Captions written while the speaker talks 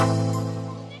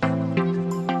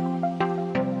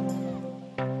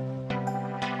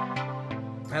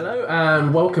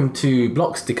and welcome to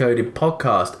Block's Decoded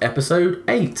Podcast, episode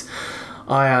 8.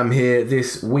 I am here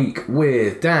this week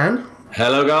with Dan.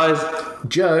 Hello, guys.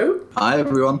 Joe. Hi,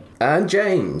 everyone. And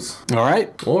James. All right.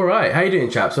 How you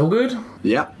doing, chaps? All good?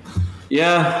 Yeah.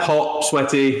 Yeah, hot,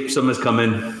 sweaty, summer's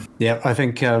coming. Yeah, I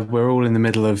think we're all in the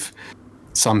middle of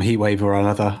some heat wave or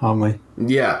another, aren't we?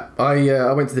 Yeah,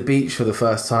 I went to the beach for the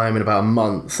first time in about a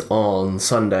month on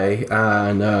Sunday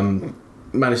and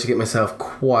managed to get myself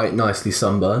quite nicely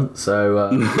sunburnt. So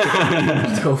I'm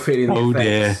still feeling the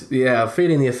effects. Dear. Yeah, I'm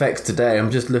feeling the effects today. I'm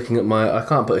just looking at I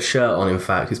can't put a shirt on, in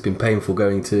fact. It's been painful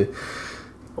going to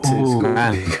school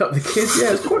to pick up the kids.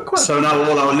 Yeah, it's quite so now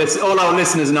all our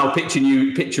listeners are now picturing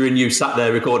you sat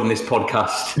there recording this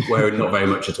podcast wearing not very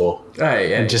much at all. Hey,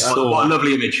 yeah, what a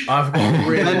lovely image. I've got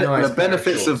really nice the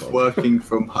benefits of working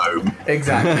from home.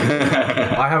 Exactly.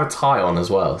 I have a tie on as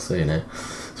well, so you know.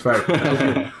 It's very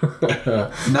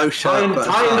no shirt.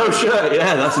 Tie no shirt.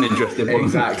 Yeah, that's an interesting one.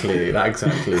 Exactly.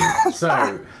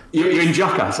 So you're in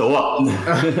Jackass or what?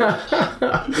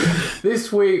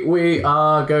 This week we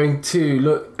are going to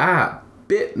look at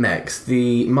BitMEX,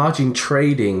 the margin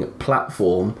trading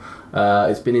platform.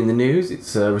 It's been in the news.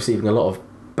 It's receiving a lot of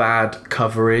bad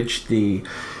coverage. The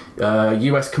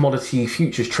US Commodity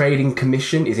Futures Trading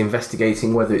Commission is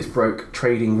investigating whether it's broke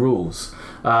trading rules.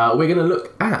 We're going to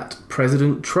look at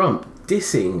President Trump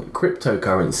dissing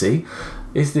cryptocurrency.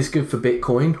 Is this good for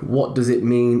Bitcoin? What does it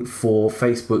mean for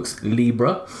Facebook's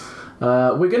Libra?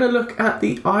 We're going to look at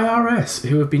the IRS,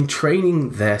 who have been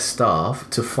training their staff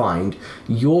to find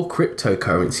your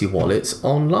cryptocurrency wallets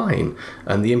online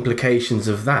and the implications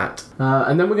of that.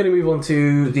 And then we're going to move on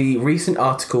to the recent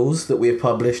articles that we have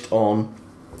published on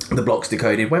the Blocks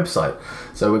Decoded website.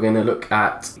 So we're going to look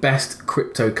at best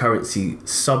cryptocurrency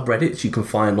subreddits you can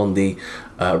find on the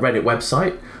Reddit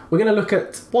website. We're going to look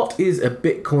at what is a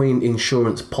Bitcoin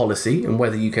insurance policy and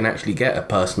whether you can actually get a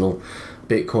personal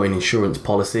Bitcoin insurance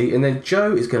policy. And then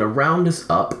Joe is going to round us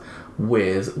up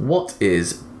with what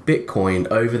is Bitcoin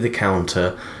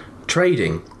over-the-counter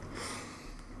trading.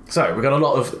 So we've got a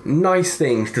lot of nice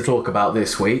things to talk about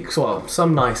this week. Well,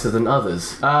 some nicer than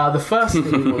others. The first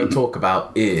thing we want to talk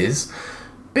about is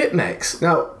BitMEX.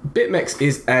 Now, BitMEX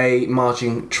is a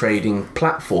margin trading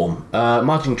platform.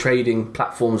 Margin trading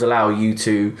platforms allow you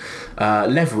to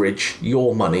leverage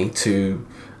your money to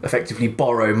effectively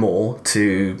borrow more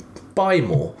to buy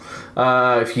more.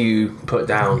 If you put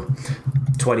down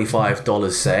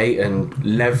 $25, say, and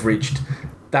leveraged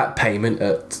that payment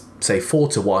at say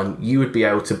 4-1, you would be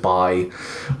able to buy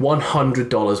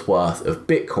 $100 worth of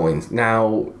Bitcoins.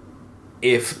 Now,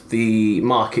 if the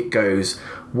market goes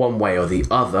one way or the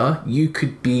other, you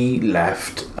could be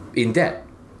left in debt.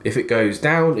 If it goes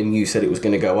down and you said it was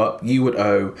going to go up, you would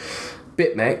owe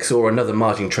BitMEX or another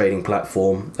margin trading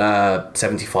platform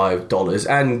 $75,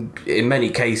 and in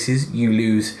many cases you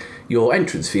lose your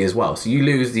entrance fee as well. So you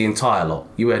lose the entire lot.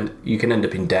 You can end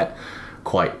up in debt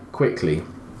quite quickly.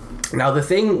 Now, the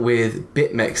thing with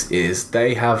BitMEX is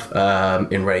they have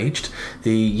enraged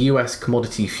the US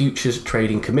Commodity Futures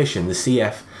Trading Commission, the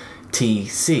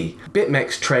CFTC.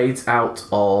 BitMEX trades out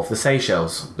of the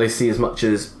Seychelles. They see as much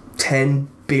as $10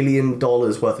 billion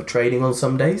worth of trading on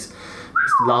some days.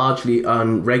 It's largely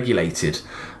unregulated.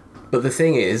 But the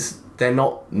thing is, they're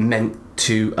not meant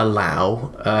to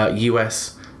allow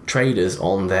US traders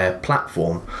on their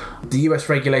platform. The US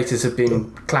regulators have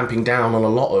been clamping down on a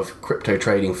lot of crypto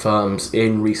trading firms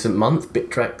in recent months.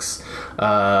 Bittrex,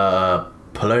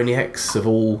 Poloniex have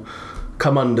all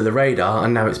come under the radar,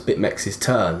 and now it's BitMEX's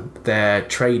turn. Their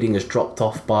trading has dropped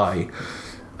off by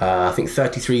I think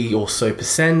 33 or so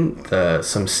percent.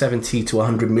 Some $70 to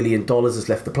 $100 million has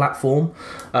left the platform.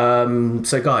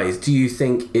 So guys, do you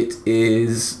think it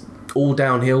is all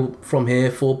downhill from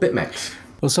here for BitMEX?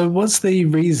 Well, so what's the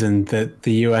reason that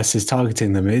the US is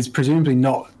targeting them? It's presumably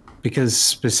not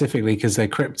specifically because they're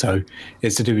crypto.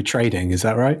 It's to do with trading. Is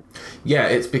that right? Yeah,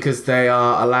 it's because they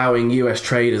are allowing US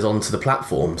traders onto the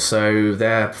platform. So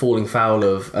they're falling foul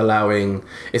of allowing.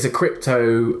 It's a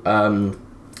crypto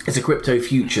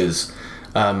futures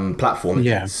platform.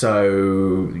 Yeah.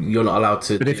 So you're not allowed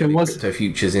to. But if it was crypto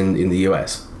futures in the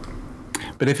US.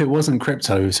 But if it wasn't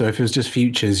crypto, so if it was just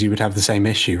futures, you would have the same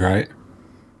issue, right?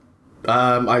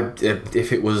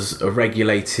 If it was a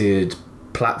regulated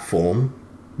platform,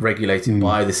 regulated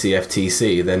by the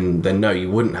CFTC, then no, you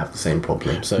wouldn't have the same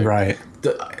problem. So right.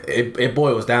 It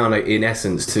boils down in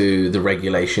essence to the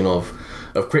regulation of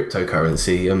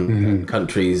cryptocurrency and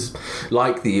countries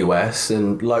like the US,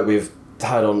 and like we've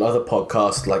had on other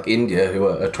podcasts like India, who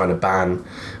are trying to ban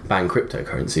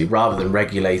cryptocurrency rather than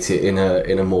regulate it in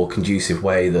a more conducive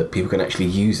way that people can actually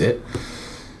use it.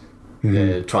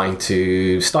 trying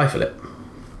to stifle it.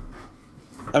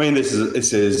 I mean, this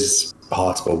is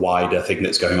part of a wider thing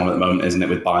that's going on at the moment, isn't it?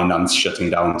 With Binance shutting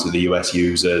down to the US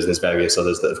users, there's various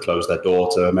others that have closed their door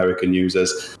to American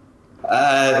users.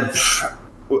 It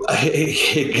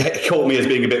caught me as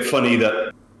being a bit funny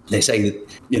that they say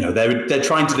that they're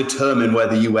trying to determine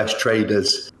whether US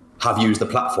traders have used the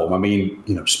platform. I mean,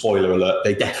 spoiler alert,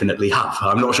 they definitely have.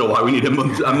 I'm not sure why we need a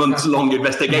month's long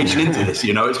investigation into this.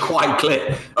 It's quite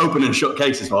clear, open and shut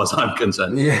case as far as I'm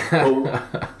concerned. Yeah.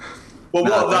 Well,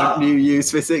 what that you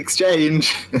use this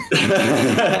exchange? But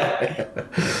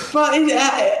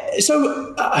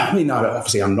I mean,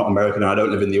 obviously, I'm not American and I don't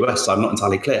live in the US, so I'm not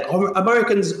entirely clear. Are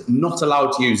Americans not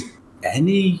allowed to use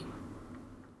any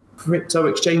crypto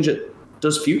exchange that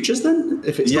does futures then,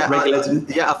 if it's not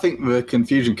regulated? I think the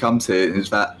confusion comes here is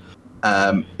that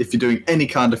if you're doing any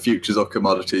kind of futures or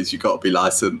commodities, you've got to be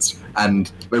licensed, and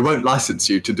they won't license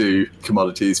you to do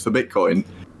commodities for Bitcoin.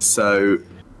 So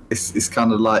it's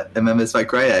kind of like, and then there's that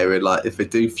grey area, like if they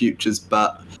do futures,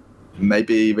 but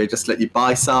maybe they just let you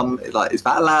buy some. Like, is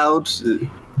that allowed?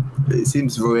 It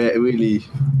seems really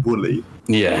woolly.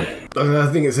 Yeah, I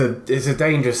think it's a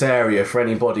dangerous area for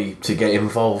anybody to get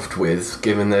involved with,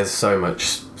 given there's so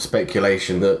much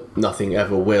speculation that nothing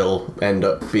ever will end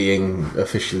up being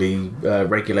officially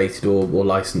regulated or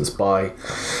licensed by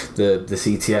the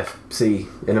CFTC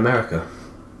in America.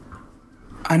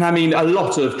 And I mean, a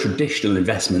lot of traditional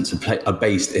investments are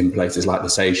based in places like the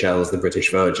Seychelles, the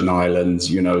British Virgin Islands,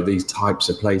 these types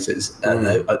of places.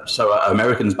 So are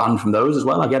Americans banned from those as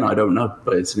well? Again, I don't know,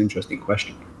 but it's an interesting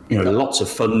question. Lots of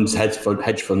funds, hedge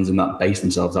funds and that base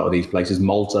themselves out of these places.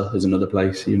 Malta is another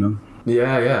place,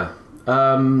 Yeah.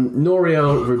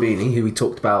 Nouriel Rubini, who we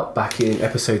talked about back in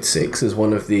episode 6 as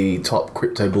one of the top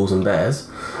crypto bulls and bears,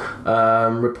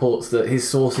 reports that his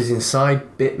sources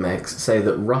inside BitMEX say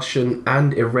that Russian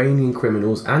and Iranian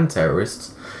criminals and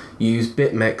terrorists use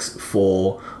BitMEX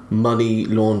for money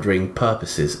laundering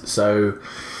purposes. So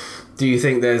do you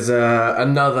think there's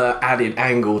another added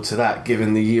angle to that,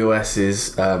 given the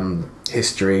US's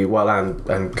history,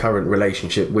 and current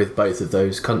relationship with both of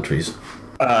those countries?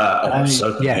 Yes.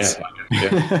 Yeah.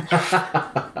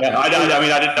 I didn't know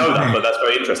that, but that's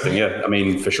very interesting. Yeah, I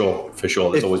mean, for sure. There's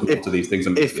always more to these things.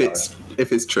 If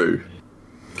it's true,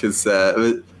 because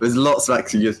there's lots of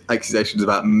accusations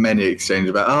about many exchanges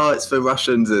about it's for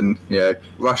Russians, and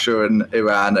Russia and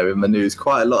Iran are in the news.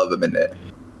 Quite a lot of them in it.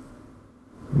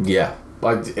 Yeah,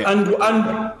 and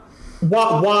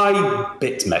why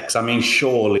BitMEX? I mean,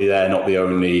 surely they're not the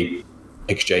only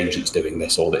exchange that's doing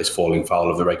this, or that is falling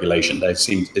foul of the regulation. Is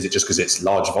it just because it's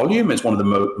large volume? It's one of the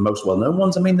most well-known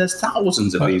ones. I mean, there's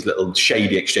thousands of these little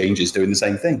shady exchanges doing the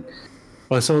same thing.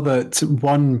 Well, I saw that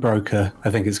one broker, I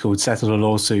think it's called, settled a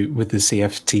lawsuit with the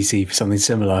CFTC for something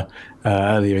similar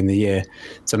earlier in the year.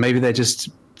 So maybe they're just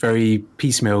very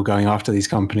piecemeal going after these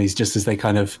companies just as they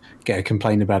kind of get a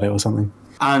complaint about it or something.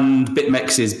 And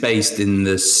BitMEX is based in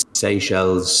the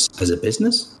Seychelles as a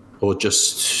business, or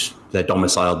just they're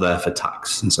domiciled there for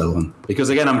tax and so on? Because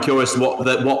again, I'm curious what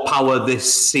power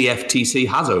this CFTC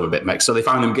has over BitMEX. So they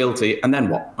found them guilty, and then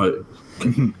what?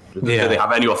 Do they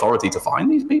have any authority to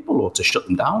find these people or to shut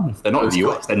them down? If they're not in the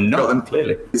US, they're not,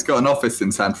 clearly. It's got an office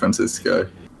in San Francisco,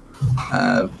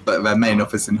 but their main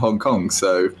office in Hong Kong,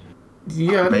 so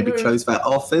maybe close that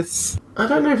office. I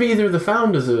don't know if either of the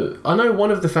founders are... I know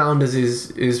one of the founders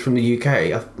is from the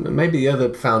UK. Maybe the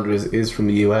other founder is from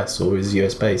the US or is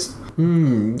US based.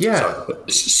 Yeah.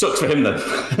 Sucks for him then.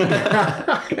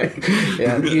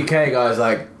 Yeah, the UK guy's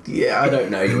like, I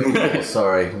don't know you anymore,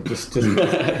 sorry. Just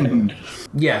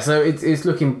Yeah, so it's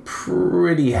looking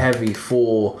pretty heavy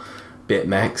for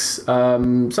BitMEX.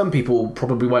 Some people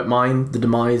probably won't mind the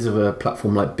demise of a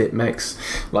platform like BitMEX.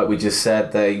 Like we just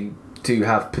said, they do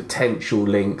have potential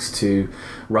links to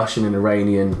Russian and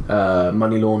Iranian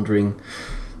money laundering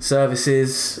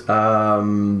services.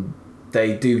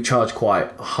 They do charge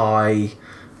quite high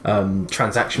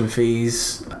transaction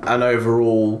fees, and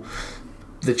overall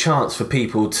the chance for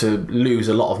people to lose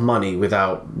a lot of money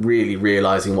without really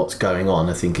realising what's going on,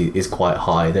 I think, is quite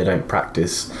high. They don't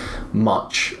practice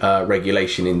much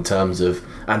regulation in terms of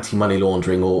anti-money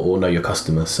laundering or know your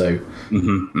customer. So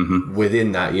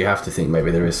within that, you have to think maybe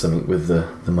there is something with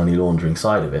the money laundering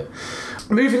side of it.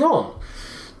 Moving on.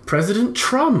 President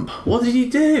Trump, what did he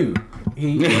do?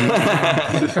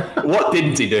 What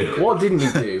didn't he do? What didn't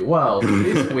he do? Well,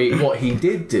 this week what he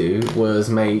did do was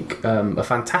make a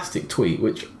fantastic tweet,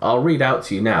 which I'll read out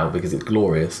to you now because it's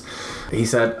glorious. He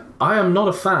said, "I am not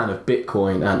a fan of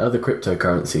Bitcoin and other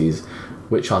cryptocurrencies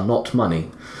which are not money,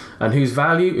 and whose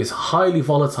value is highly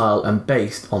volatile and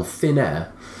based on thin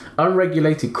air,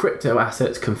 Unregulated crypto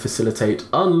assets can facilitate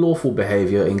unlawful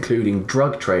behavior, including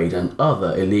drug trade and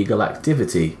other illegal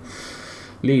activity.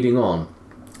 Leading on.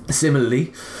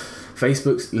 Similarly,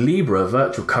 Facebook's Libra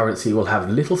virtual currency will have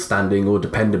little standing or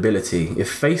dependability. If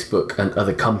Facebook and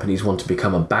other companies want to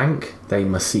become a bank, they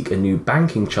must seek a new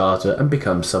banking charter and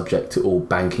become subject to all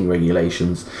banking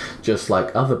regulations, just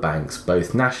like other banks,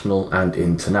 both national and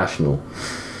international.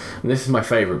 And this is my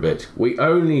favourite bit. We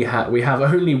have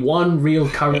only one real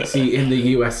currency in the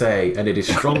USA, and it is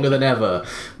stronger than ever,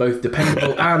 both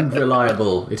dependable and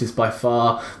reliable. It is by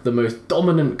far the most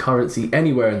dominant currency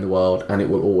anywhere in the world, and it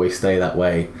will always stay that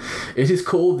way. It is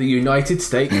called the United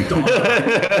States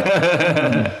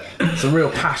dollar. Some real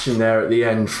passion there at the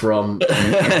end from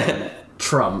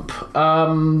Trump.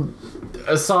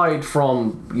 Aside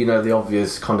from, the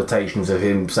obvious connotations of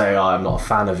him saying, I'm not a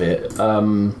fan of it,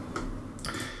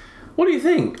 what do you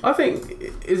think? I think,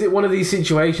 is it one of these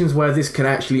situations where this can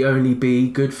actually only be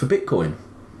good for Bitcoin?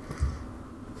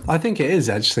 I think it is,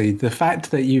 actually. The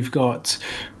fact that you've got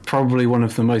probably one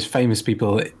of the most famous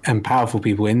people and powerful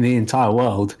people in the entire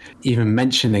world even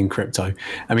mentioning crypto.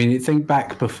 I mean, think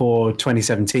back before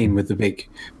 2017 with the big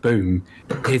boom.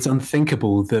 It's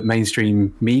unthinkable that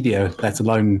mainstream media, let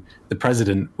alone the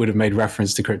president, would have made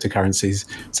reference to cryptocurrencies.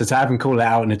 So to have him call it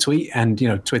out in a tweet, and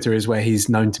Twitter is where he's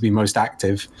known to be most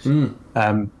active.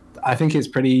 I think it's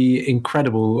pretty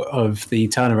incredible of the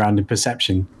turnaround in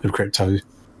perception of crypto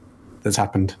that's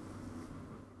happened.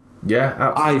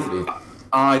 Yeah, absolutely.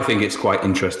 I think it's quite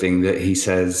interesting that he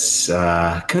says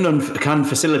can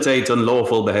facilitate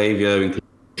unlawful behaviour, including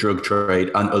drug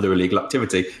trade and other illegal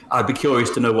activity. I'd be curious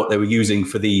to know what they were using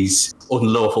for these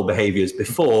unlawful behaviours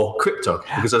before crypto,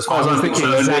 because as far as I'm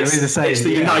concerned, it's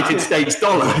the United States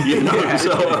dollar.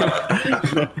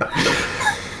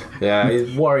 Yeah,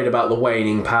 he's worried about the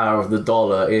waning power of the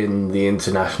dollar in the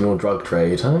international drug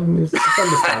trade. It's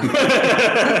understandable.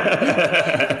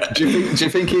 Do you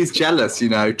think he's jealous?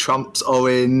 Trump's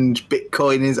orange,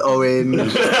 Bitcoin is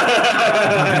orange.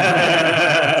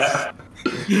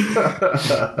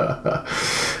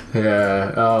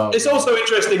 Yeah. It's also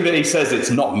interesting that he says it's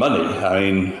not money. I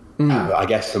mean, I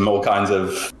guess from all kinds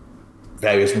of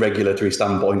various regulatory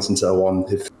standpoints and so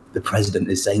on, if the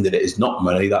president is saying that it is not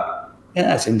money,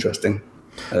 that's interesting,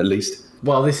 at least.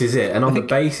 Well, this is it. And on the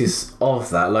basis of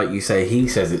that, like you say, he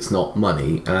says it's not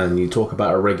money, and you talk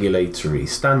about a regulatory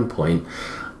standpoint,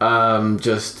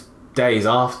 just days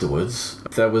afterwards,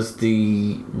 there was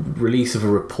the release of a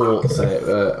report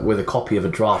with a copy of a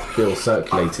draft bill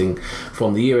circulating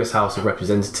from the US House of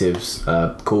Representatives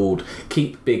called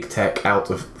Keep Big Tech Out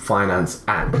of Finance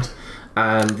Act.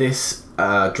 And this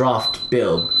draft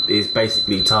bill is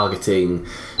basically targeting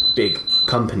big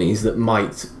companies that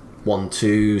might want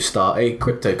to start a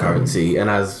cryptocurrency. And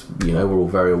as we're all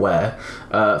very aware,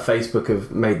 Facebook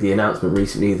have made the announcement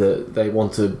recently that they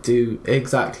want to do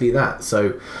exactly that.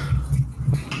 So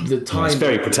the time, it's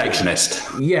very protectionist.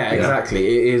 Yeah,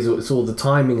 exactly. It's all the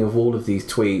timing of all of these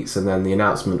tweets and then the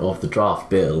announcement of the draft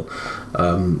bill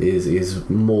is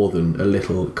more than a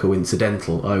little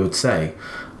coincidental, I would say.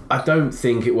 I don't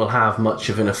think it will have much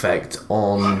of an effect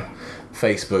on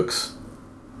Facebook's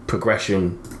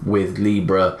progression with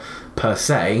Libra per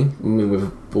se. I mean,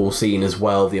 we've all seen as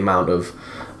well the amount of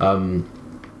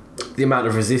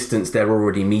resistance they're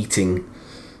already meeting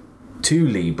to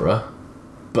Libra,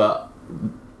 but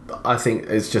I think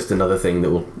it's just another thing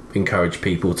that will encourage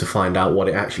people to find out what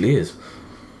it actually is.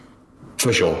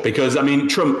 For sure, because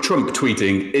Trump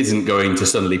tweeting isn't going to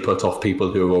suddenly put off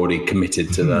people who are already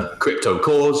committed to the crypto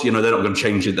cause. They're not going to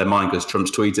change their mind because Trump's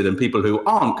tweeted, and people who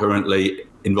aren't currently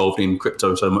involved in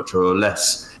crypto so much or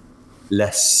less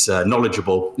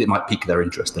knowledgeable, it might pique their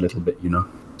interest a little bit.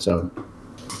 So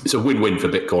it's a win-win for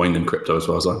Bitcoin and crypto as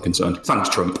far as I'm concerned. Thanks,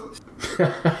 Trump.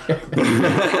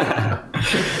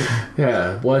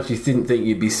 Yeah, words you didn't think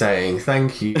you'd be saying.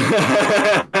 Thank you.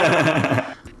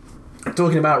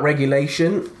 Talking about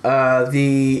regulation,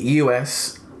 the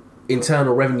US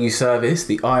Internal Revenue Service,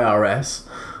 the IRS,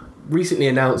 recently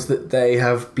announced that they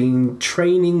have been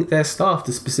training their staff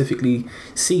to specifically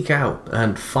seek out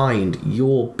and find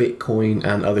your Bitcoin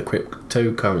and other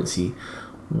cryptocurrency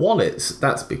wallets.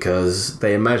 That's because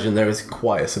they imagine there is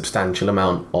quite a substantial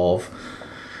amount of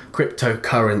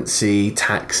cryptocurrency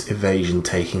tax evasion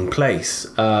taking place.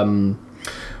 When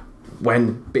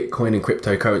Bitcoin and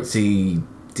cryptocurrency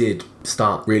did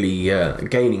start really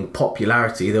gaining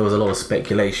popularity, there was a lot of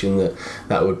speculation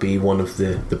that would be one of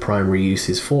the primary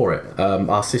uses for it.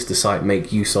 Our sister site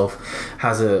Make Use Of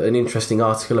has an interesting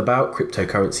article about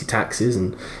cryptocurrency taxes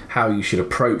and how you should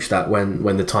approach that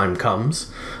when the time comes,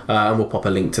 and we'll pop a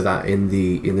link to that in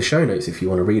the show notes if you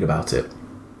want to read about it.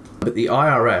 But the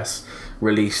IRS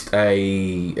released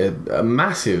a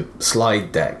massive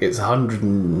slide deck. It's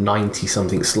 190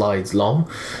 something slides long.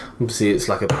 Obviously, it's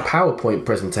like a PowerPoint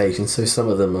presentation, so some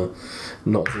of them are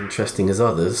not as interesting as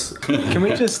others. Can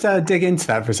we just dig into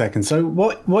that for a second? So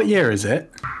what year is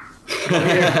it?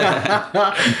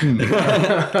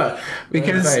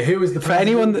 Because who was the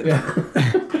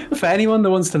for anyone that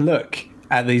wants to look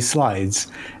at these slides,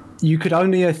 you could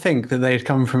only think that they had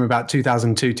come from about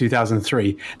 2002,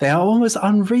 2003. They are almost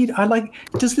unreadable.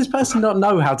 Does this person not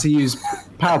know how to use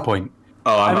PowerPoint?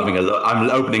 Oh, I'm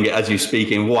opening it as you're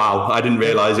speaking. Wow, I didn't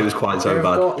realise it was quite so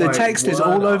bad. The text is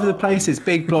all over the place. It's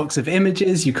big blocks of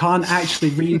images. You can't actually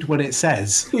read what it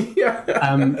says.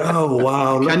 Oh,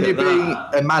 wow. Can you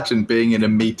imagine being in a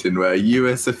meeting where a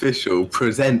US official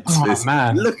presents this?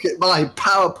 Man. Look at my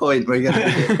PowerPoint. We're going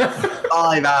to get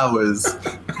 5 hours.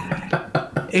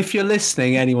 If you're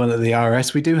listening, anyone at the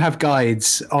IRS, we do have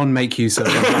guides on make use of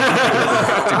them.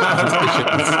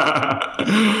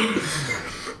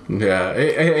 Yeah,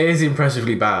 it is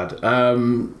impressively bad.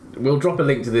 We'll drop a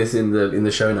link to this in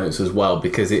the show notes as well,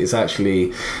 because it's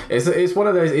actually it's one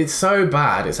of those. It's so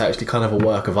bad. It's actually kind of a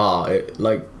work of art.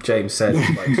 Like James said,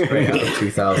 it's like straight out of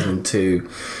 2002.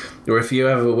 Or if you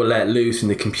ever were let loose in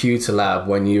the computer lab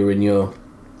when you were in your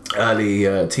early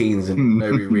teens and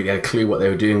nobody really had a clue what they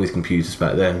were doing with computers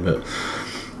back then. But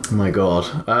oh my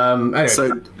god. Anyway.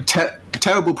 So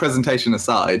terrible presentation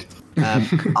aside,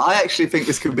 I actually think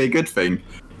this could be a good thing.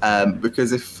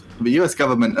 Because if the US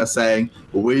government are saying,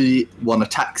 well, we want to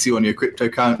tax you on your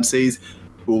cryptocurrencies,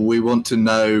 well, we want to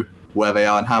know where they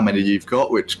are and how many you've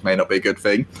got, which may not be a good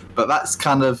thing, but that's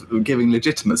kind of giving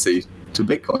legitimacy to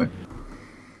Bitcoin.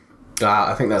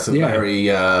 I think that's a very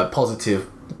positive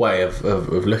way of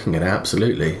looking at it,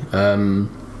 absolutely. Do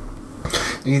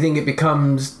you think it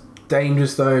becomes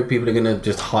dangerous, though? People are going to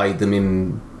just hide them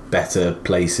in better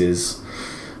places.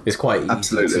 It's quite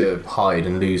easy to hide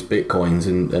and lose bitcoins,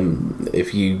 and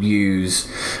if you use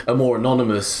a more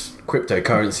anonymous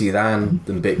cryptocurrency than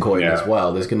Bitcoin as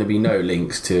well, there's going to be no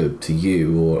links to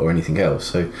you or anything else.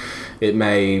 So it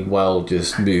may well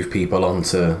just move people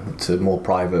onto more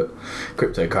private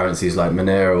cryptocurrencies like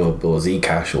Monero or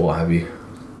Zcash or what have you.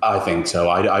 I think so.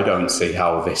 I don't see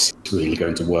how this is really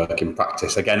going to work in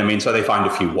practice. Again, I mean, so they find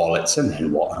a few wallets and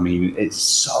then what? I mean, it's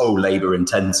so labour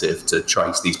intensive to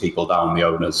trace these people down, the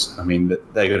owners. I mean,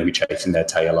 they're going to be chasing their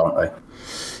tail, aren't they?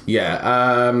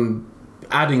 Yeah.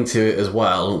 Adding to it as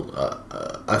well,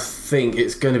 I think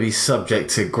it's going to be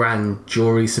subject to grand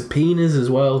jury subpoenas as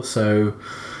well. So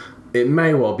it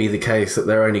may well be the case that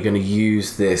they're only going to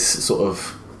use this sort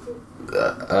of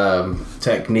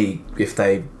technique if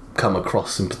they come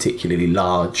across some particularly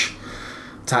large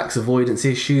tax avoidance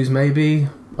issues. Maybe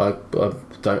I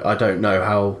don't know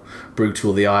how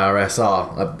brutal the IRS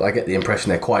are. I get the impression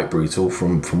they're quite brutal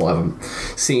from what I've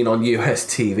seen on US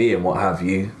TV and what have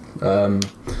you.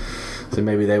 So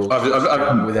maybe they will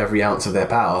with every ounce of their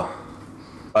power.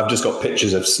 I've just got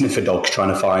pictures of sniffer dogs trying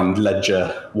to find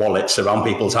ledger wallets around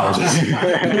people's houses.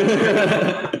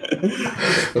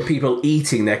 Or people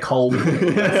eating their cold on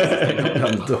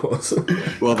the doors.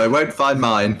 Well, they won't find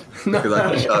mine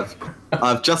because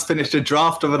I've just finished a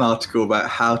draft of an article about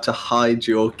how to hide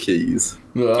your keys.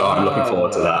 Oh, I'm looking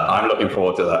forward to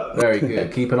that. Very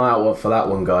good. Keep an eye out for that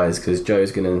one, guys, because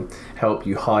Joe's going to help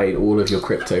you hide all of your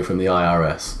crypto from the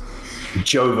IRS.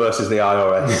 Joe versus the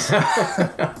IRS.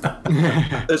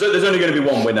 There's only going to be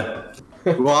one winner.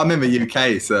 Well, I'm in the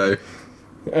UK, so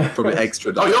probably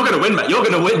extra. Oh, you're going to win, mate. You're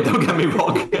going to win. Don't get me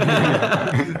wrong.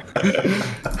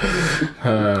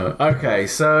 Okay,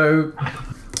 so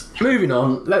moving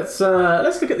on, let's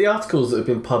look at the articles that have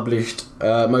been published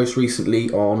most recently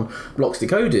on Blocks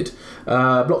Decoded.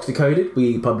 Blocks Decoded,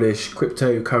 we publish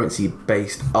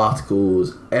cryptocurrency-based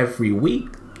articles every week.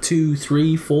 2,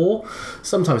 3, 4,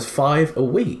 sometimes 5 a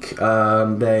week.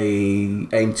 They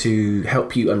aim to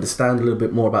help you understand a little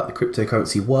bit more about the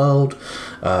cryptocurrency world,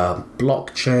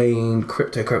 blockchain,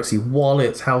 cryptocurrency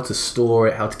wallets, how to store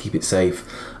it, how to keep it safe,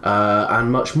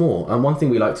 and much more. And one thing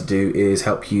we like to do is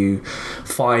help you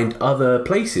find other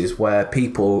places where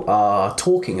people are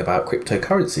talking about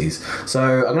cryptocurrencies.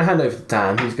 So I'm going to hand over to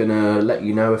Dan, who's going to let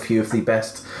you know a few of the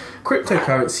best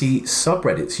cryptocurrency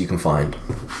subreddits you can find.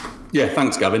 Yeah,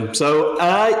 thanks, Gavin. So,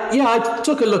 I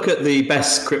took a look at the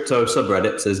best crypto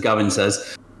subreddits, as Gavin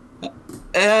says.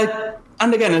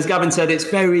 And again, as Gavin said, it's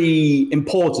very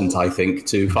important, I think,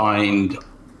 to find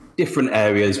different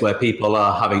areas where people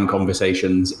are having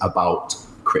conversations about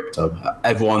crypto.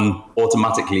 Everyone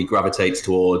automatically gravitates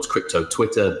towards crypto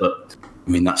Twitter, but I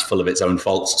mean, that's full of its own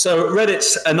faults. So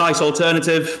Reddit's a nice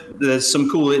alternative. There's some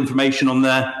cool information on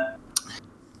there.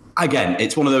 again,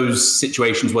 it's one of those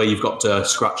situations where you've got to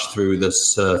scratch through the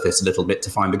surface a little bit to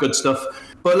find the good stuff.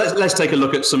 But let's take a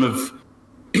look at some of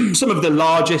the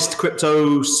largest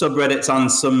crypto subreddits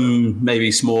and some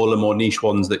maybe smaller, more niche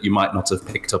ones that you might not have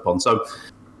picked up on. So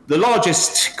the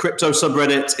largest crypto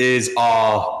subreddit is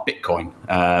our Bitcoin.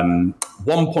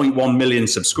 1.1 million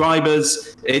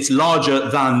subscribers. It's larger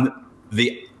than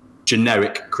the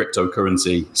generic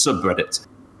cryptocurrency subreddit.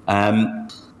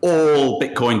 All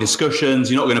Bitcoin discussions.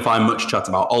 You're not going to find much chat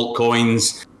about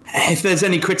altcoins. If there's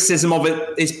any criticism of it,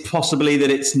 it's possibly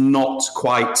that it's not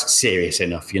quite serious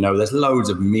enough. There's loads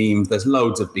of memes, there's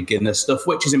loads of beginner stuff,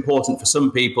 which is important for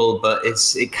some people, but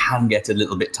it can get a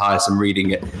little bit tiresome reading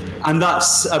it. And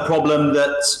that's a problem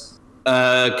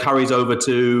that carries over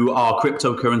to our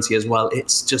cryptocurrency as well.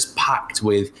 It's just packed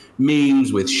with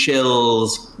memes, with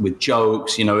shills, with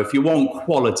jokes. If you want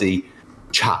quality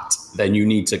chat, then you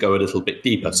need to go a little bit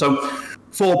deeper. So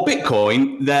for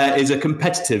Bitcoin, there is a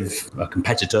competitor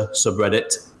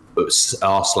subreddit,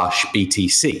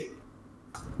 r/BTC,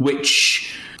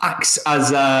 which acts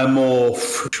as a more,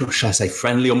 should I say,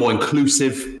 friendly or more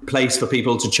inclusive place for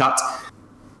people to chat.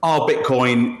 Our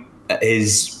Bitcoin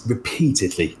is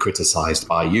repeatedly criticized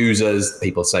by users.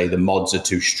 People say the mods are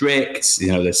too strict,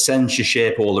 there's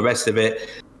censorship, all the rest of it.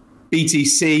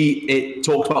 BTC, it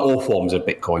talks about all forms of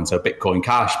Bitcoin. So Bitcoin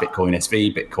Cash, Bitcoin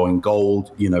SV, Bitcoin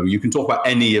Gold. You can talk about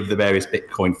any of the various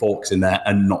Bitcoin forks in there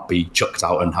and not be chucked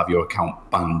out and have your account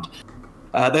banned.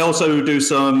 They also do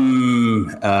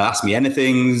some Ask Me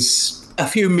Anythings, a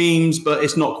few memes, but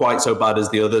it's not quite so bad as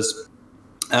the others.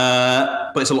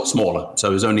 But it's a lot smaller. So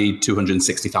there's only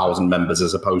 260,000 members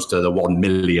as opposed to the 1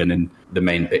 million in the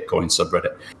main Bitcoin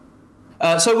subreddit.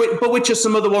 But which are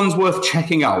some other ones worth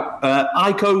checking out?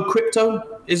 ICO Crypto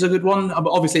is a good one.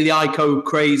 Obviously, the ICO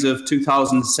craze of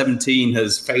 2017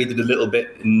 has faded a little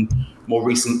bit in more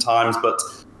recent times. But,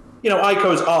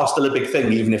 ICOs are still a big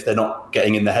thing, even if they're not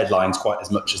getting in the headlines quite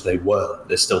as much as they were.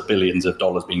 There's still billions of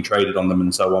dollars being traded on them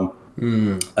and so on.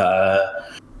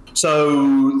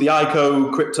 So the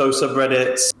ICO Crypto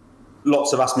subreddits,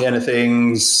 lots of Ask Me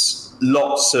Anythings,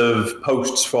 lots of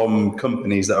posts from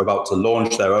companies that are about to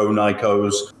launch their own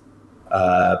ICOs,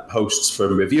 posts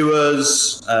from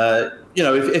reviewers.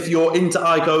 If you're into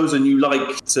ICOs and you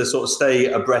like to sort of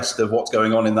stay abreast of what's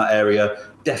going on in that area,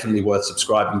 definitely worth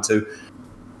subscribing to.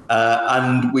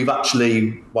 And we've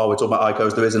actually, while we're talking about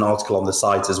ICOs, there is an article on the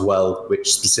site as well,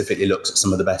 which specifically looks at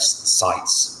some of the best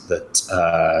sites that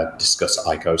discuss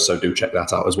ICOs. So do check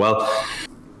that out as well.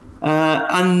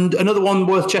 And another one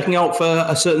worth checking out for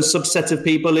a certain subset of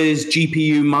people is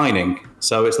GPU mining.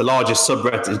 So it's the largest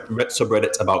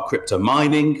subreddit about crypto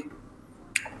mining,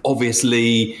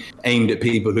 obviously aimed at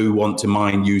people who want to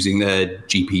mine using their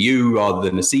GPU rather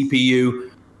than a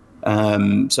CPU.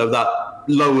 So that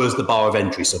lowers the bar of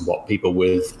entry somewhat. People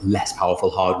with less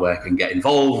powerful hardware can get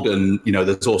involved, and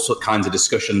there's all kinds of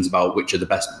discussions about which are the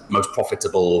best, most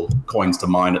profitable coins to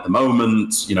mine at the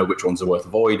moment, which ones are worth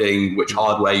abiling, which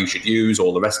hardware you should use,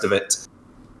 all the rest of it.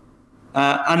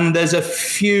 And there's a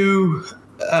few,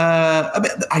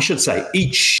 I should say,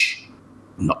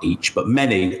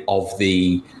 many of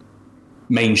the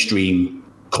mainstream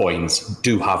coins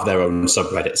do have their own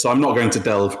subreddit. So I'm not going to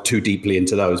delve too deeply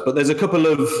into those, but there's a couple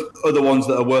of other ones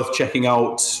that are worth checking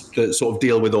out that sort of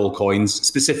deal with all coins,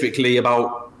 specifically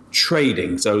about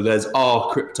trading. So there's R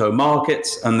Crypto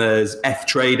Markets and there's F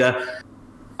Trader.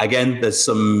 Again, there's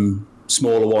some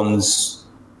smaller ones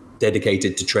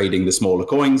dedicated to trading the smaller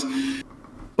coins.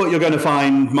 But you're going to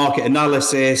find market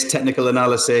analysis, technical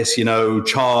analysis,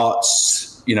 charts,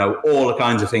 all the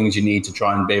kinds of things you need to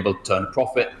try and be able to turn a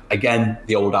profit. Again,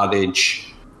 the old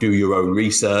adage, do your own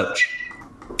research.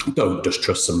 Don't just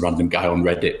trust some random guy on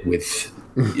Reddit with,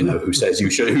 who says you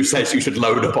should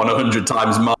load up on 100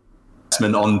 times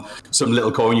investment on some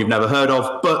little coin you've never heard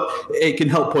of, but it can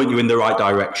help point you in the right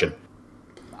direction.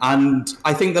 And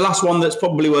I think the last one that's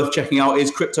probably worth checking out is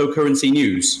cryptocurrency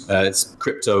news. It's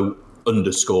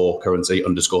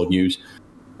crypto_currency_news.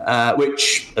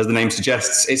 Which, as the name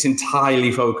suggests, it's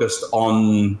entirely focused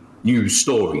on news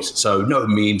stories. So no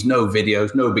memes, no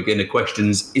videos, no beginner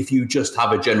questions. If you just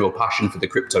have a general passion for the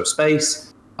crypto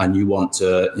space and you want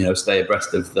to, stay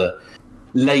abreast of the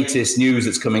latest news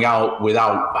that's coming out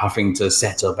without having to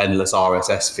set up endless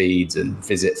RSS feeds and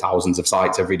visit thousands of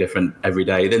sites every day,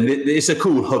 then it's a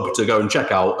cool hub to go and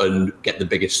check out and get the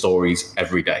biggest stories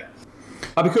every day.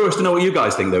 I'd be curious to know what you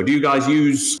guys think, though. Do you guys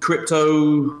use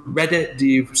crypto Reddit? Do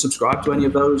you subscribe to any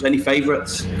of those? Any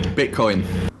favorites? Bitcoin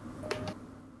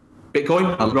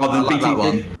rather than BTC? That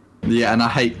one. Yeah, and I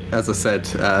hate, as I said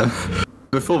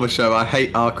before the show, I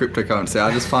hate our cryptocurrency.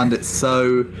 I just find it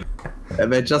so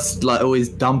They're just like always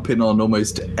dumping on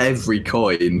almost every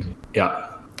coin. Yeah.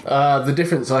 The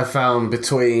difference I found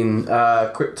between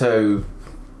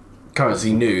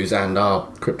cryptocurrency news and our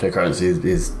cryptocurrency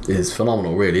is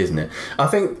phenomenal, really, isn't it? I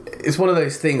think it's one of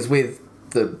those things with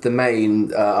the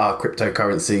main our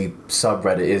cryptocurrency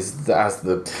subreddit is that as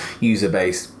the user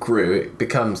base grew, it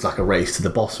becomes like a race to the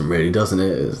bottom, really, doesn't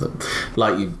it? It's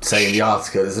like you say in the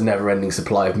article, there's a never-ending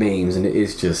supply of memes, and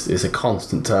it's a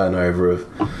constant turnover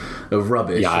of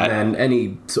rubbish. Yeah, and then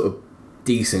any sort of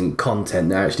decent content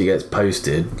that actually gets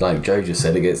posted, like Joe just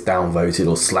said, it gets downvoted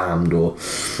or slammed, or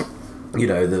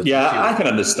I can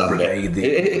understand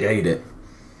it.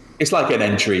 It's like an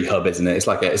entry hub, isn't it? It's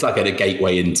like a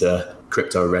gateway into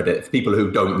crypto Reddit. For people who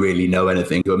don't really know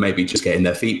anything, who are maybe just getting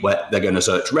their feet wet, they're going to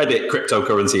search Reddit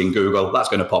cryptocurrency in Google. That's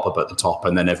going to pop up at the top,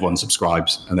 and then everyone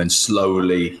subscribes, and then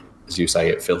slowly, as you say,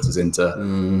 it filters into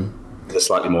the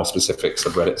slightly more specific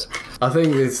subreddits. I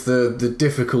think it's the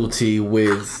difficulty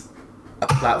with a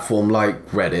platform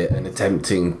like Reddit and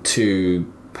attempting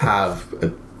to have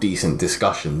decent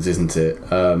discussions, isn't it?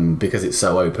 Because it's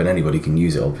so open, anybody can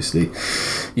use it, obviously.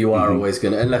 You are always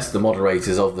going to, unless the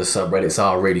moderators of the subreddits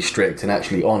are really strict and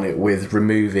actually on it with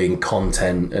removing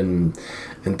content and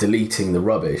deleting the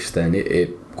rubbish, then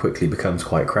it quickly becomes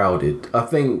quite crowded. I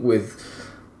think with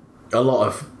a lot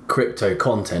of crypto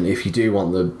content, if you do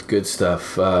want the good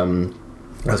stuff,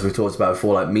 as we talked about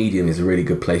before, like Medium is a really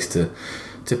good place to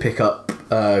pick up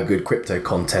good crypto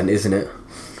content, isn't it?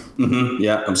 Mm-hmm.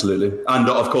 Yeah, absolutely. And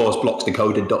of course,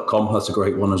 blocksdecoded.com, that's a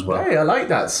great one as well. Hey, I like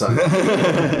that site.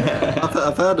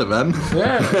 I've heard of them.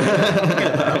 Yeah.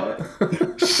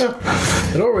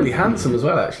 They're all really handsome as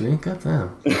well, actually. God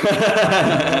damn.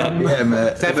 Yeah,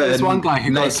 mate. There's one guy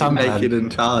who got some naked in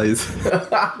ties.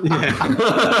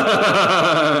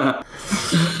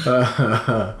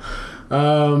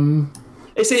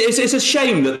 It's a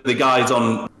shame that the guys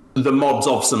on the mods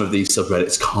of some of these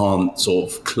subreddits can't sort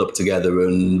of club together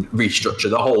and restructure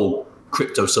the whole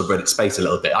crypto subreddit space a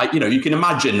little bit. You can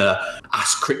imagine a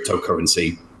Ask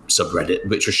Cryptocurrency subreddit,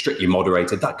 which was strictly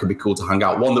moderated. That could be cool to hang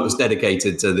out. One that was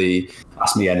dedicated to the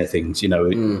Ask Me Anythings.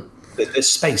 There's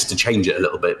space to change it a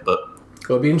little bit, but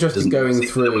it'd be interesting going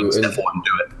through and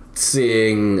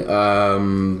seeing,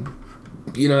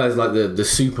 there's like the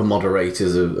super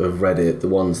moderators of Reddit, the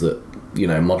ones that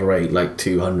moderate like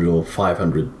 200 or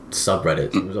 500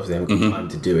 subreddits. Obviously, they haven't got time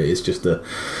to do it. It's just an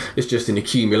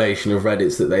accumulation of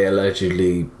Reddits that they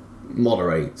allegedly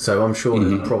moderate. So I'm sure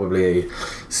there's probably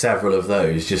several of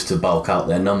those just to bulk out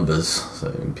their numbers.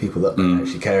 So people that don't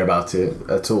actually care about it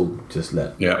at all just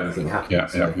let anything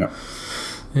happen.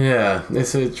 Yeah,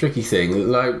 it's a tricky thing.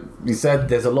 Like you said,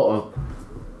 there's a lot of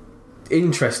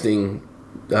interesting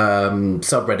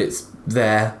subreddits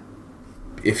there.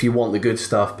 If you want the good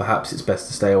stuff, perhaps it's best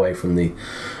to stay away from the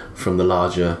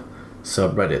larger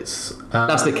subreddits.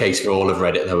 That's the case for all of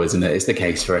Reddit, though, isn't it? It's the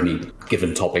case for any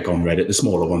given topic on Reddit. The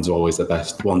smaller ones are always the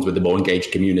best. Ones with the more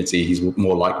engaged communities,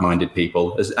 more like-minded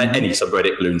people. As any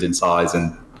subreddit balloons in size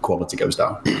and quality goes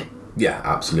down. Yeah,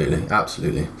 absolutely.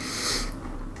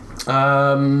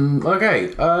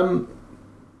 Okay. I'm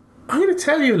going to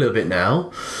tell you a little bit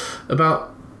now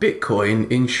about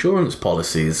Bitcoin insurance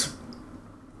policies.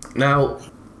 Now,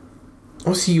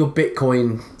 obviously your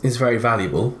Bitcoin is very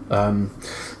valuable.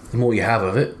 The more you have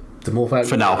of it, the more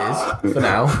valuable it is. For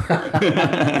now.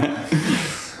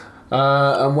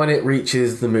 And when it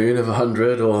reaches the moon of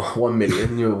 100 or 1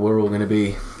 million, we're all going to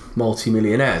be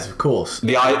multi-millionaires, of course.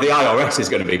 The IRS is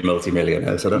going to be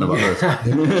multi-millionaires. I don't know about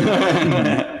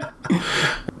this.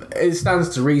 It stands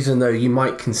to reason, though, you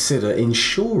might consider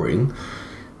insuring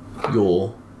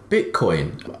your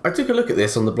Bitcoin. I took a look at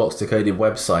this on the Blocks Decoded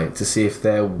website to see if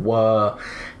there were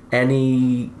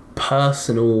any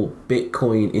personal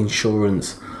Bitcoin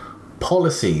insurance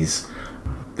policies.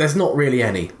 There's not really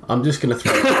any. I'm just going to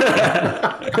throw it.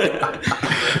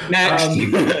 Next.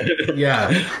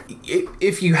 Yeah.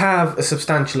 If you have a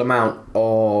substantial amount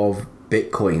of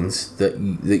Bitcoins that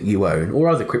you own, or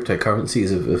other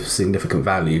cryptocurrencies of significant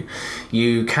value,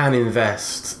 you can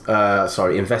investigate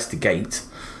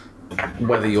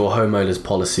whether your homeowner's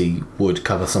policy would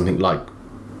cover something like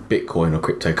Bitcoin or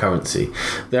cryptocurrency.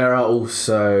 There are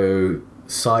also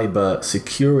cyber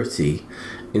security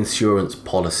insurance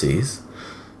policies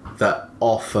that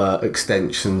offer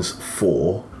extensions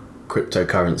for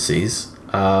cryptocurrencies.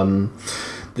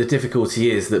 The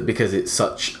difficulty is that because it's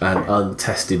such an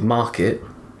untested market,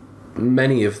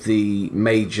 many of the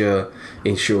major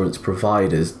insurance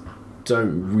providers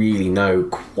don't really know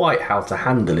quite how to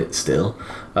handle it still,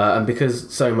 and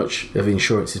because so much of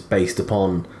insurance is based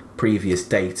upon previous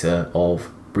data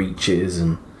of breaches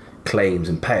and claims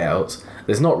and payouts,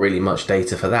 there's not really much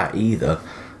data for that either.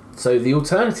 So the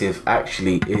alternative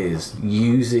actually is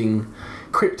using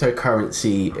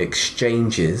cryptocurrency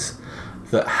exchanges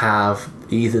that have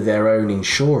either their own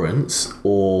insurance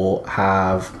or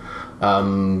have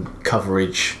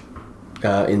coverage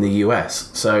in the US.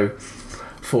 So,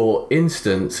 for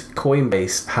instance,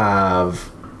 Coinbase have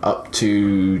up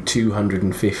to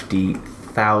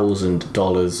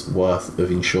 $250,000 worth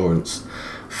of insurance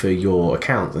for your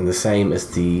account, and the same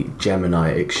as the Gemini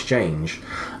exchange.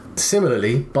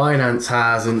 Similarly, Binance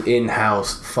has an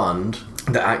in-house fund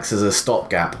that acts as a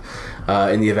stopgap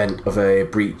in the event of a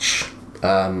breach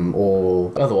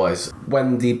or otherwise.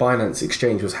 When the Binance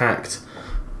exchange was hacked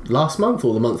last month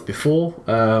or the month before,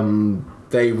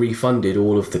 they refunded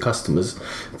all of the customers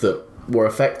that were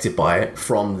affected by it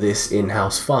from this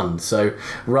in-house fund. So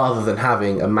rather than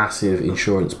having a massive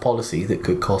insurance policy that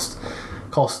could cost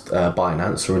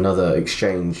Binance or another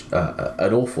exchange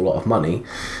an awful lot of money,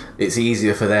 it's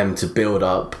easier for them to build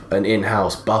up an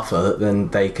in-house buffer that then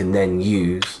they can then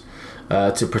use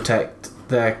to protect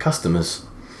their customers.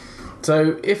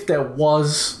 So if there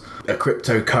was a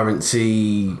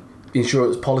cryptocurrency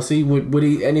insurance policy, would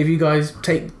any of you guys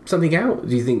take something out?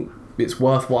 Do you think it's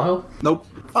worthwhile? Nope.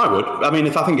 I would. I mean,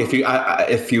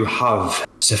 if you have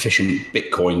sufficient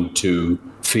Bitcoin to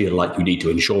feel like you need to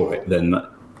insure it, then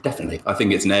definitely. I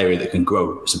think it's an area that can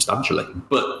grow substantially.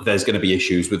 But there's going to be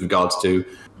issues with regards to,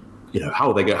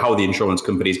 how the insurance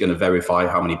company is going to verify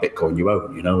how many Bitcoin you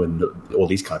own, and all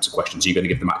these kinds of questions. Are you going to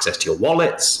give them access to your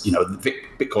wallets?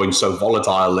 Bitcoin's so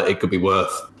volatile that it could be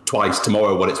worth twice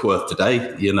tomorrow what it's worth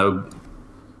today.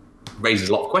 Raises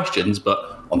a lot of questions,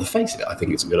 but on the face of it, I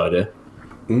think it's a good idea.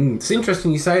 It's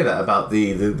interesting you say that about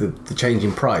the change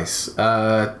in price.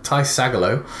 Ty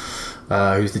Sagalow,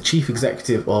 who's the chief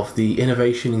executive of the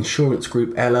Innovation Insurance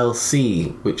Group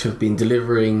LLC, which have been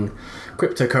delivering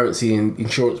cryptocurrency and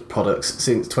insurance products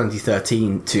since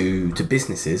 2013 to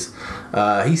businesses.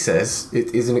 He says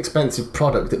it is an expensive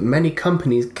product that many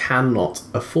companies cannot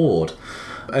afford.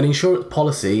 An insurance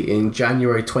policy in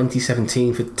January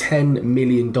 2017 for $10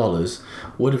 million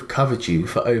would have covered you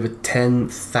for over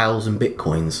 10,000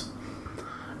 Bitcoins.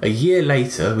 A year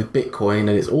later, with Bitcoin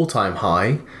at its all-time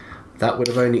high, that would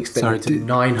have only extended to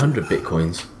 900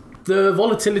 Bitcoins. The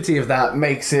volatility of that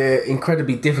makes it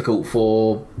incredibly difficult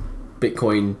for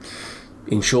Bitcoin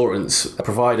insurance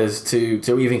providers to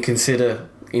even consider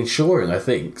insuring, I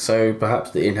think. So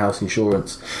perhaps the in-house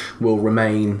insurance will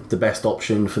remain the best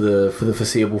option for the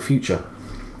foreseeable future.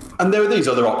 And there are these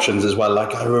other options as well.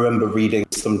 Like I remember reading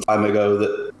some time ago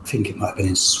that I think it might have been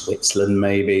in Switzerland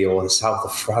maybe, or the south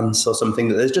of France or something,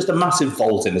 that there's just a massive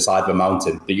vault in the side of a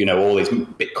mountain that, all these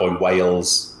Bitcoin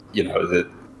whales, that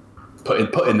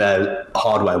put in their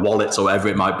hardware wallets or whatever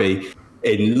it might be,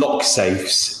 in lock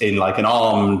safes in like an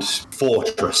armed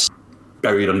fortress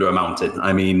buried under a mountain.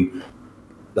 I mean,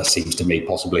 that seems to me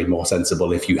possibly more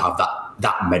sensible if you have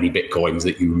that many Bitcoins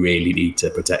that you really need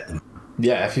to protect them.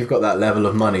 Yeah, if you've got that level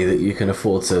of money that you can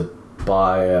afford to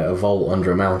buy a vault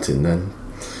under a mountain, then...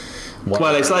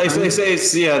 it's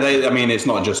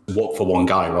not just for one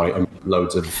guy, right? I mean,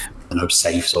 loads of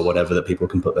safes or whatever that people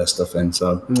can put their stuff in.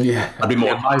 So yeah, I'd be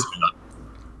more.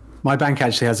 My bank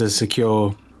actually has a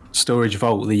secure storage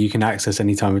vault that you can access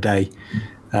any time of day.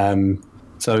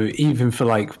 So even for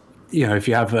if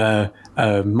you have a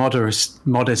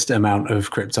modest amount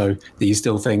of crypto that you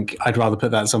still think I'd rather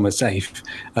put that somewhere safe,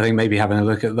 I think maybe having a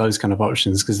look at those kind of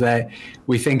options, because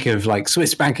we think of like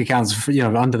Swiss bank accounts,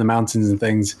 under the mountains and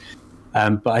things,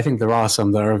 but I think there are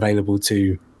some that are available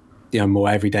to more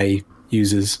everyday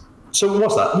users. So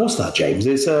what's that, James?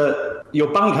 It's your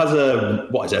bank has a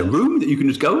room that you can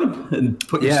just go in and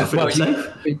put your stuff in a safe?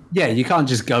 You can't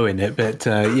just go in it, but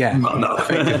no.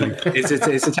 Effectively,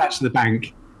 it's attached to the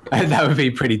bank. That would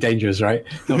be pretty dangerous, right?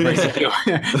 Not very secure.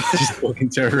 Just walk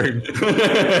into a room.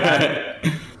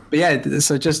 But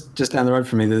so just down the road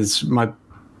from me, my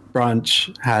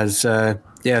branch has a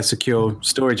secure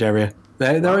storage area.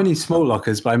 They're only small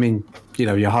lockers, but I mean,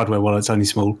 your hardware wallet's only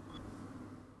small.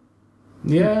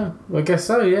 Yeah, I guess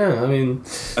so. Yeah, I mean,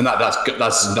 and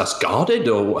that's guarded,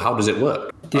 or how does it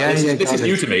work? This is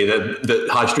new to me that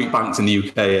high street banks in the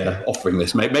UK are offering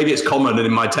this. Maybe it's common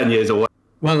in my 10 years away.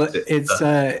 Well, it's.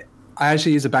 I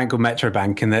actually use a bank called Metro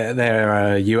Bank, and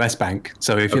they're a US bank.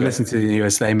 So if you listen to the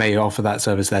US, they may offer that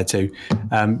service there too.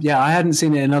 I hadn't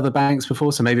seen it in other banks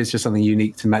before, so maybe it's just something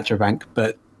unique to Metro Bank.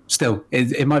 But still,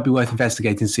 it might be worth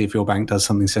investigating to see if your bank does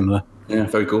something similar. Yeah,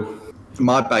 very cool.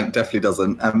 My bank definitely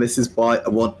doesn't, and this is why I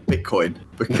want Bitcoin,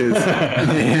 because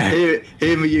here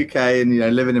in the UK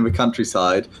and living in the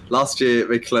countryside, last year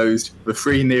they closed the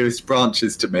 3 nearest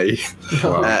branches to me,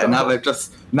 and now they've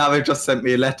just sent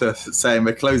me a letter saying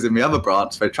they're closing the other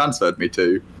branch they transferred me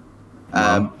to.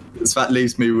 So that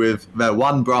leaves me with their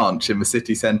one branch in the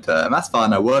city centre, and that's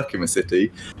fine. I work in the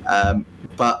city,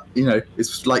 but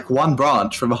it's like one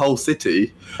branch from the whole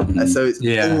city, so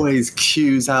it's always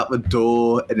queues out the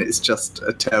door, and it's just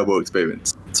a terrible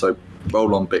experience. So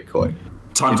roll on Bitcoin.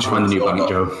 Time to find a new bank,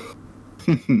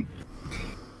 Joe.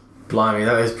 Blimey,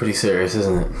 that is pretty serious,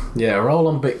 isn't it? Yeah, roll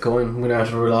on Bitcoin. We're going to have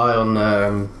to rely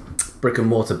on brick and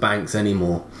mortar banks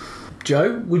anymore.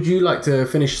 Joe, would you like to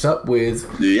finish us up with...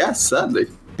 Yes, certainly.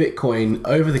 Bitcoin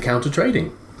over-the-counter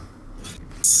trading?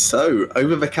 So,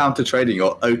 over-the-counter trading,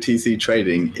 or OTC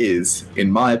trading, is,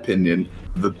 in my opinion,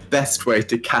 the best way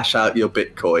to cash out your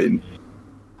Bitcoin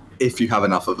if you have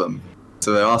enough of them.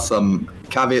 So there are some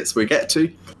caveats we get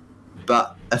to,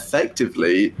 but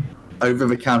effectively,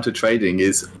 over-the-counter trading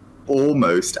is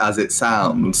almost as it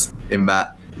sounds, in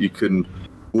that you can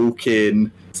walk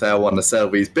in, say I want to sell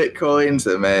these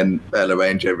Bitcoins, and then they'll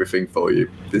arrange everything for you.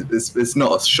 It's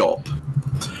not a shop,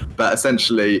 but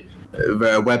essentially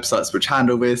there are websites which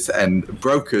handle this, and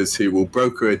brokers who will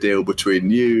broker a deal between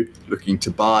you looking to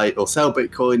buy or sell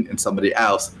Bitcoin and somebody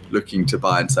else looking to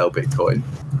buy and sell Bitcoin.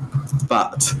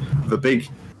 But the big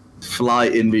fly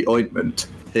in the ointment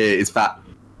here is that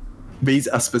these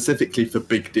are specifically for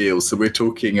big deals. So we're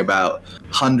talking about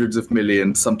hundreds of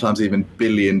million, sometimes even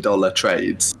billion-dollar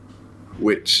trades,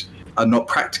 which are not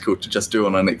practical to just do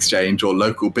on an exchange or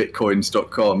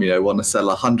localbitcoins.com. Want to sell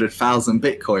 100,000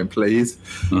 Bitcoin, please,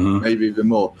 maybe even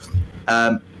more.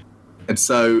 And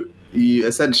so you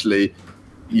essentially,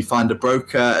 you find a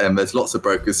broker, and there's lots of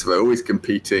brokers who are always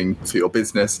competing for your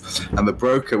business, and the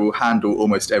broker will handle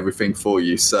almost everything for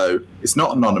you. So it's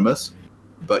not anonymous,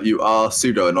 but you are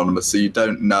pseudo-anonymous, so you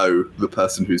don't know the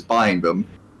person who's buying them,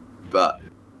 but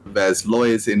there's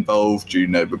lawyers involved,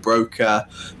 the broker,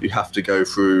 you have to go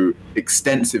through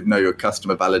extensive know your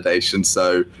customer validation.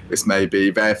 So this may be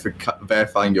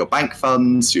verifying your bank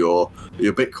funds, your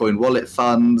Bitcoin wallet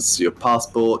funds, your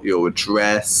passport, your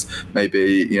address,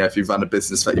 maybe if you run a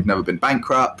business that you've never been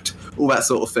bankrupt, all that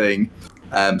sort of thing.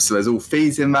 So there's all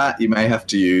fees in that. You may have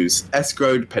to use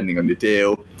escrow depending on your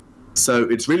deal. So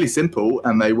it's really simple,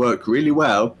 and they work really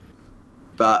well,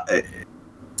 but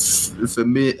for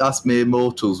us mere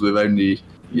mortals with only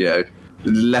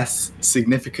less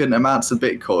significant amounts of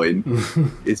Bitcoin,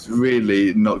 it's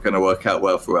really not going to work out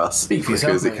well for us. Speak for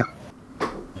yourself, mate.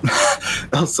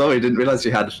 Oh, sorry, didn't realise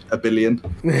you had a billion.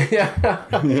 Yeah.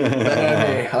 I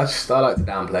like to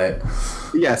downplay it.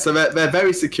 Yeah, so they're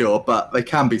very secure, but they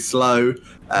can be slow.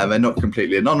 They're not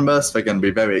completely anonymous. They're going to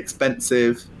be very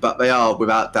expensive, but they are,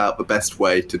 without doubt, the best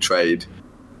way to trade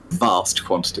vast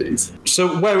quantities.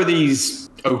 So where are these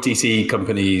OTC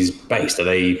companies based? Are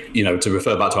they, to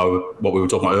refer back to what we were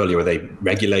talking about earlier, are they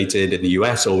regulated in the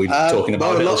US, or are we talking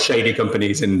about little shady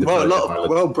companies in the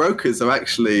brokers are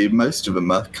actually, most of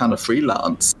them are kind of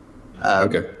freelance.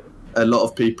 Okay. A lot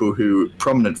of people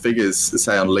prominent figures,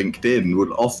 say on LinkedIn,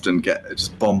 would often get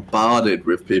just bombarded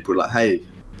with people like, hey,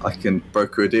 I can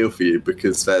broker a deal for you,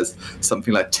 because there's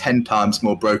something like 10 times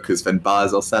more brokers than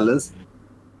buyers or sellers,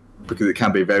 because it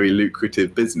can be a very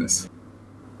lucrative business.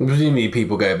 Presumably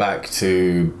people go back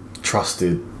to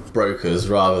trusted brokers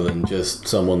rather than just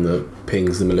someone that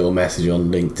pings them a little message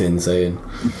on LinkedIn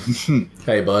saying,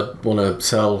 hey bud, want to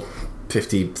sell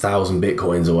 50,000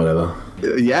 Bitcoins or whatever.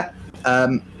 Yeah.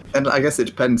 And I guess it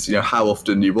depends, how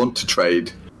often you want to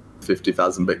trade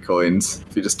 50,000 Bitcoins,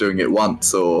 if you're just doing it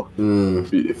once, or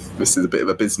if this is a bit of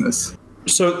a business.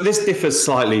 So this differs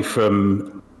slightly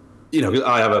from,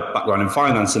 I have a background in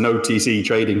finance, and OTC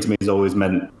trading to me has always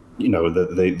meant,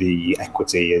 the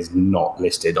equity is not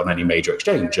listed on any major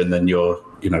exchange, and then you're,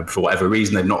 for whatever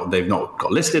reason they've not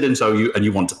got listed, and so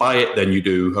you want to buy it, then you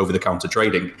do over-the-counter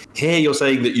trading. Here you're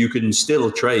saying that you can still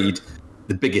trade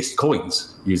the biggest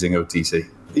coins using OTC.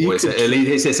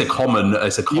 It's a common.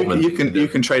 You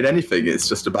can trade anything. It's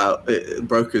just about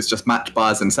brokers just match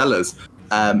buyers and sellers.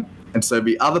 And so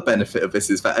the other benefit of this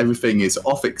is that everything is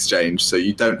off exchange, so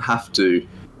you don't have to.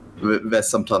 There's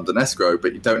sometimes an escrow,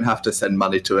 but you don't have to send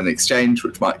money to an exchange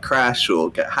which might crash or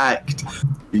get hacked.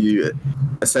 You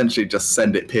essentially just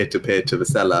send it peer-to-peer to the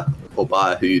seller or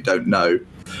buyer who you don't know,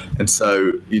 and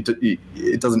so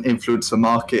it doesn't influence the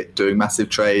market doing massive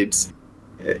trades.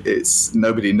 It's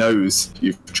nobody knows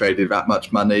you've traded that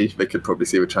much money. They could probably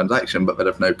see the transaction, but they'd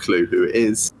have no clue who it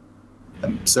is.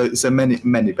 So many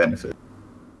benefits.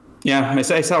 Yeah,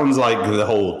 it sounds like the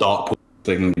whole dark pool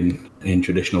thing in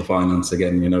traditional finance.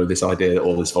 Again, this idea that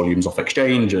all this volume's off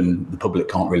exchange and the public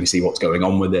can't really see what's going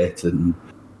on with it, and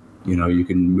you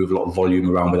can move a lot of volume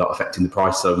around without affecting the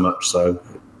price so much. So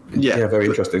yeah, very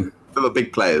interesting for the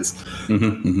big players.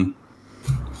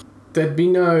 There'd be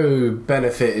no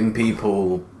benefit in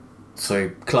people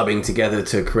clubbing together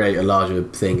to create a larger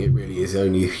thing. It really is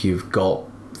only if you've got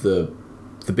the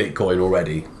Bitcoin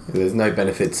already. There's no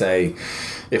benefit, say,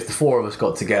 if the four of us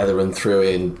got together and threw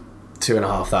in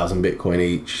 2,500 Bitcoin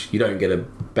each, you don't get a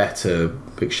better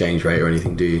exchange rate or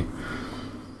anything, do you?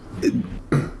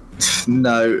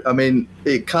 No, I mean,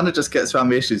 it kind of just gets around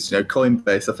the issues.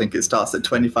 Coinbase, I think it starts at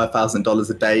 $25,000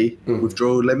 a day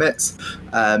withdrawal limits.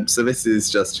 So this is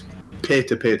just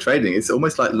peer-to-peer trading. It's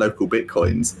almost like local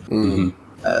Bitcoins,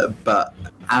 but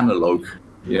analog,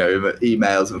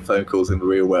 emails and phone calls in the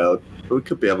real world. There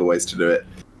could be other ways to do it,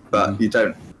 but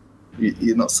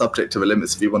you're not subject to the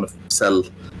limits. If you want to sell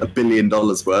 $1 billion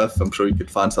worth, I'm sure you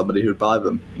could find somebody who'd buy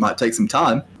them. Might take some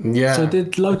time. Yeah. So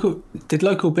did local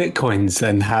Bitcoins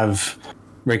then have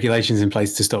regulations in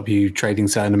place to stop you trading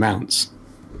certain amounts?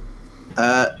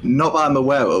 Not that I'm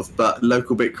aware of, but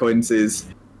local Bitcoins is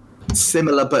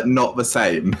similar but not the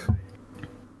same.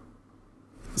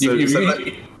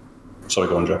 Sorry,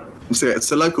 go on, Joe.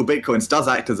 So local Bitcoins does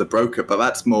act as a broker, but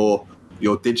that's more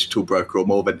your digital broker or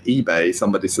more than eBay.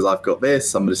 Somebody says, I've got this.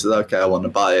 Somebody says, okay, I want to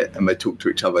buy it. And they talk to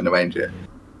each other and arrange it.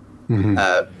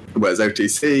 Whereas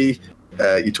OTC,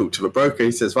 you talk to the broker.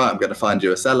 He says, right, I'm going to find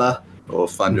you a seller or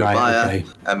find you a buyer. Okay.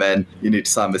 And then you need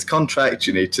to sign this contract.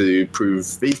 You need to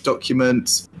prove these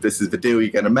documents. This is the deal you're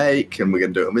going to make. And we're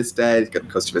going to do it on this day. It's going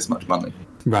to cost you this much money.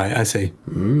 Right, I see.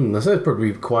 That's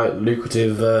probably quite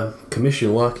lucrative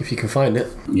commission work if you can find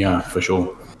it. Yeah, for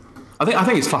sure. I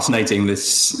think it's fascinating,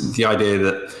 the idea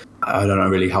that, I don't know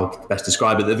really how best to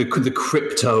describe it, that the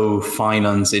crypto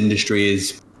finance industry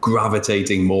is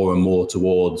gravitating more and more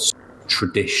towards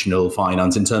traditional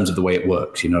finance in terms of the way it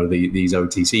works. These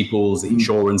OTC pools, the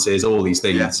insurances, all these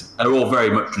things are all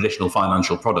very much traditional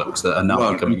financial products that are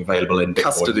now becoming available in Bitcoin.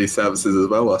 Custody services as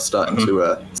well are starting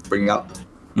to spring up.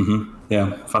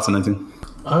 Yeah, fascinating.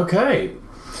 Okay.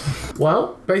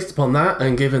 Well, based upon that,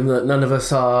 and given that none of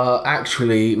us are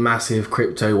actually massive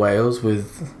crypto whales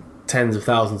with tens of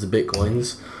thousands of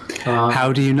Bitcoins...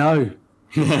 how do you know?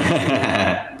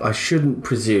 I shouldn't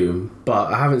presume,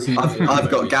 but I haven't seen... I've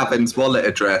got Gavin's wallet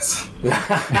address.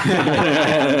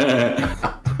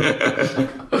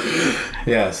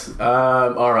 Yes.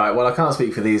 All right. Well, I can't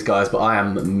speak for these guys, but I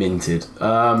am minted.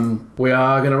 We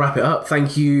are going to wrap it up.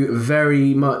 Thank you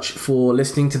very much for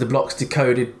listening to the Blocks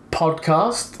Decoded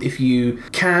podcast. If you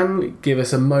can, give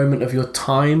us a moment of your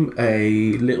time,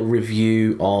 a little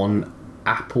review on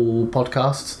Apple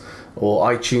Podcasts or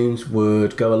iTunes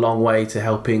would go a long way to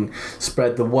helping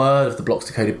spread the word of the Blocks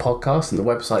Decoded podcast and the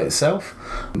website itself.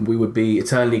 We would be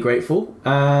eternally grateful,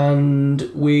 and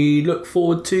we look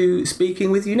forward to speaking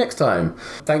with you next time.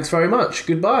 Thanks very much.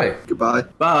 Goodbye. Goodbye.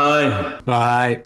 Bye. Bye.